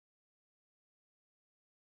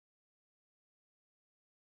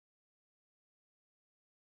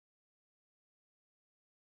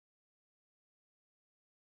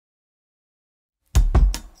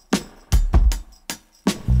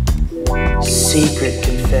secret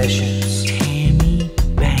confessions. Tammy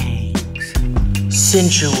Bangs.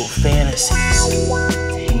 Sensual fantasies.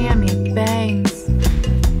 Tammy Bangs.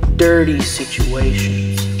 Dirty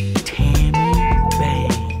situations. Tammy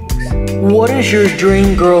Bangs. What does your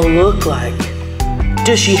dream girl look like?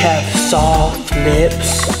 Does she have soft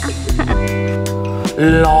lips?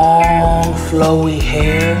 Long, flowy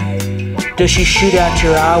hair? Does she shoot out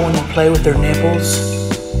your eye when you play with her nipples?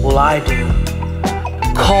 Well, I do.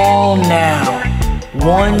 Call now.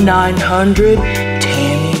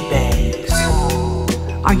 1-900-TAMMY BANGS.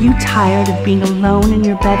 Are you tired of being alone in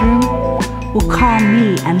your bedroom? Well, call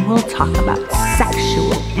me and we'll talk about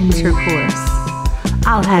sexual intercourse.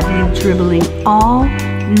 I'll have you dribbling all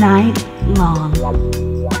night long.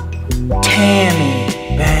 Tammy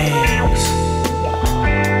Bangs.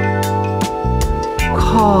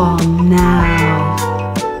 Call now.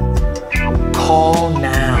 Call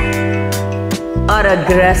now. Are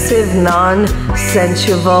aggressive,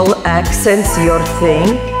 non-sensual accents your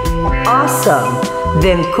thing? Awesome!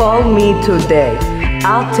 Then call me today.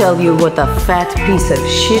 I'll tell you what a fat piece of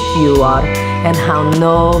shit you are and how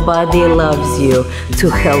nobody loves you to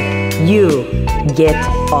help you get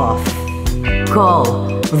off. Call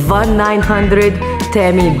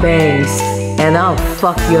 1-900-TAMMY BANGS and I'll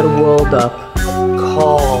fuck your world up.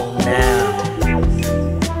 Call now.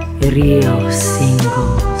 Real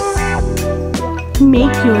singles.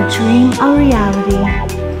 Make your dream a reality.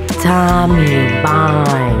 Tammy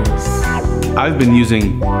Bangs. I've been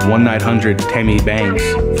using 1-900-TAMMY BANGS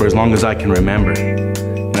for as long as I can remember.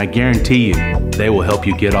 And I guarantee you, they will help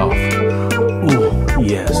you get off. Ooh,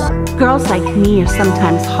 yes. Girls like me are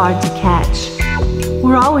sometimes hard to catch.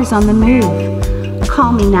 We're always on the move.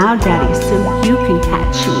 Call me now, Daddy, so you can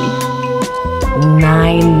catch me.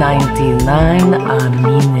 $9.99 a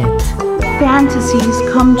minute. Fantasies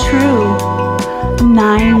come true.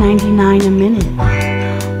 $9.99 a minute.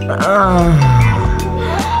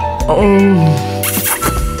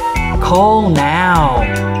 Call now.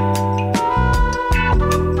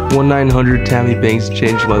 1-900-TAMMY BANGS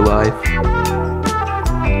changed my life.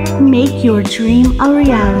 Make your dream a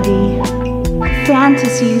reality.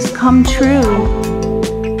 Fantasies come true.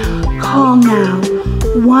 Call now.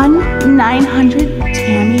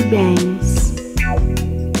 1-900-TAMMY BANGS.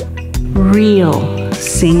 Real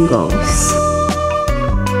singles.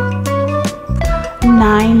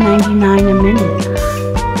 $9.99 a minute.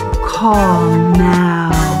 Call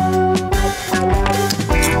now.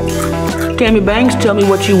 Tammy Bangs, tell me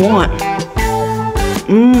what you want.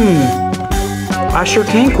 I sure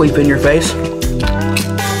can queef in your face.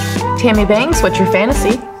 Tammy Bangs, what's your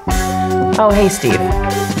fantasy? Oh, hey, Steve.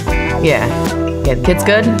 Yeah, the kid's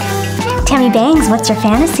good? Tammy Bangs, what's your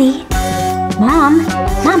fantasy? Mom,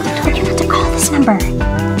 I told you not to call this number.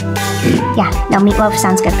 Yeah, no, meatloaf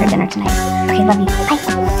sounds good for dinner tonight. Okay, love you. Bye.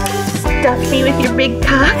 Stuff me with your big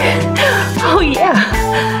cock. Oh yeah.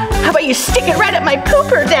 How about you stick it right up my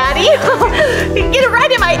pooper, Daddy? Get it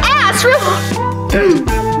right in my ass, real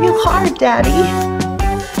hard, Daddy.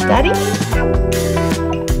 Daddy?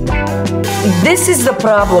 This is the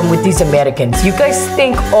problem with these Americans. You guys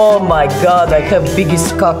think, oh my God, I have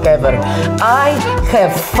biggest cock ever. I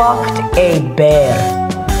have fucked a bear.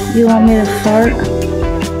 You want me to fart?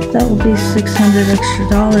 That will be $600 extra.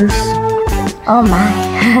 Oh my.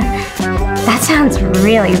 That sounds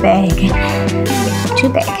really big. Too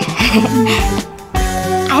big.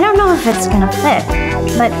 I don't know if it's gonna fit,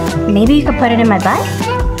 but maybe you could put it in my butt?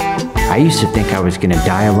 I used to think I was gonna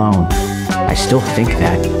die alone. I still think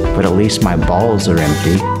that, but at least my balls are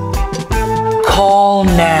empty. Call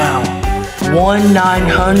now.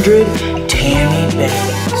 1-900-TAMMY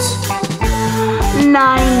BANGS.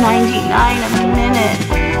 $9.99 a minute.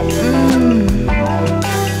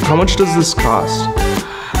 How much does this cost?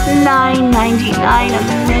 $9.99 a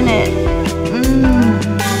minute.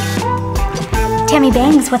 Tammy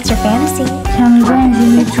Bangs, what's your fantasy? Tammy Bangs, you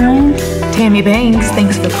need drink? Tammy Bangs,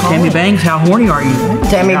 thanks for calling. Tammy Bangs, how horny are you?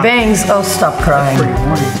 Tammy Bangs, oh stop crying.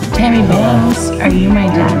 Tammy Bangs, are you my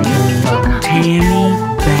daddy? Tammy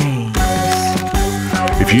Bangs.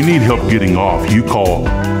 If you need help getting off, you call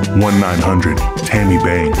 1-900-TAMMY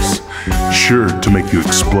BANGS. Sure to make you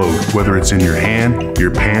explode, whether it's in your hand,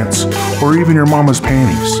 your pants, or even your mama's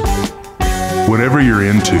panties. Whatever you're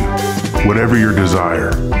into, whatever your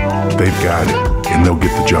desire, they've got it, and they'll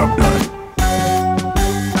get the job done.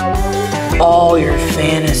 All your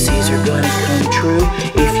fantasies are gonna come true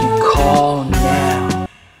if you call now.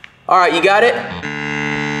 All right, you got it?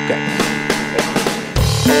 Okay.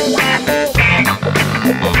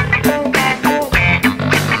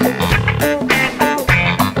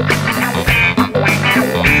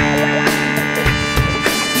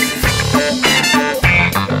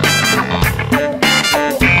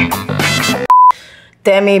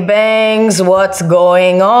 Tammy Bangs, what's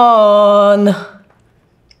going on?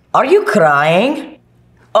 Are you crying?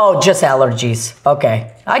 Oh, just allergies.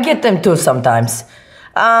 Okay. I get them too sometimes.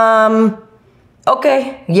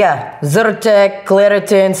 Okay, yeah. Zyrtec,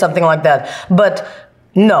 Claritin, something like that. But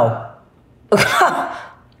no.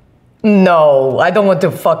 No, I don't want to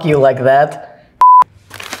fuck you like that.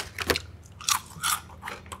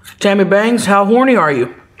 Tammy Bangs, how horny are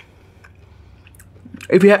you?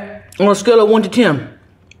 If you had, on a scale of 1 to 10,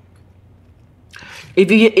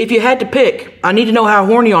 if you had to pick, I need to know how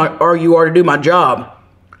horny you are to do my job.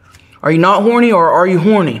 Are you not horny or are you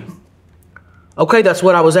horny? Okay, that's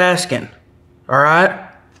what I was asking. All right.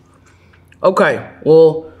 Okay.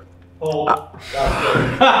 Well.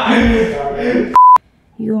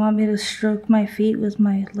 You want me to stroke my feet with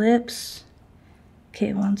my lips?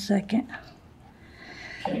 Okay, 1 second.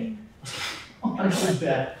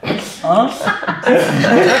 Huh?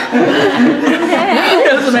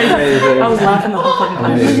 That was amazing. I was laughing the whole fucking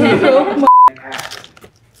time.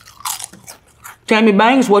 Tammy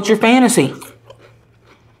Bangs, what's your fantasy?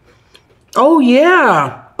 Oh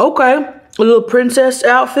yeah. Okay. A little princess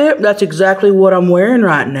outfit. That's exactly what I'm wearing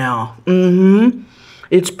right now. Mm-hmm.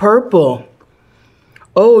 It's purple.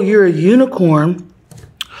 Oh, you're a unicorn.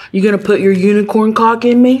 You gonna put your unicorn cock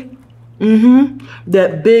in me? Mm-hmm.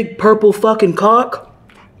 That big purple fucking cock?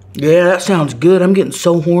 Yeah, that sounds good. I'm getting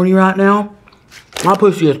so horny right now. My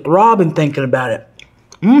pussy is throbbing thinking about it.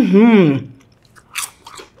 Mm-hmm.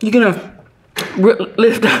 You gonna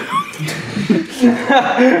lift up?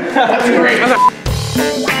 That's great.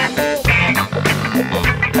 Okay.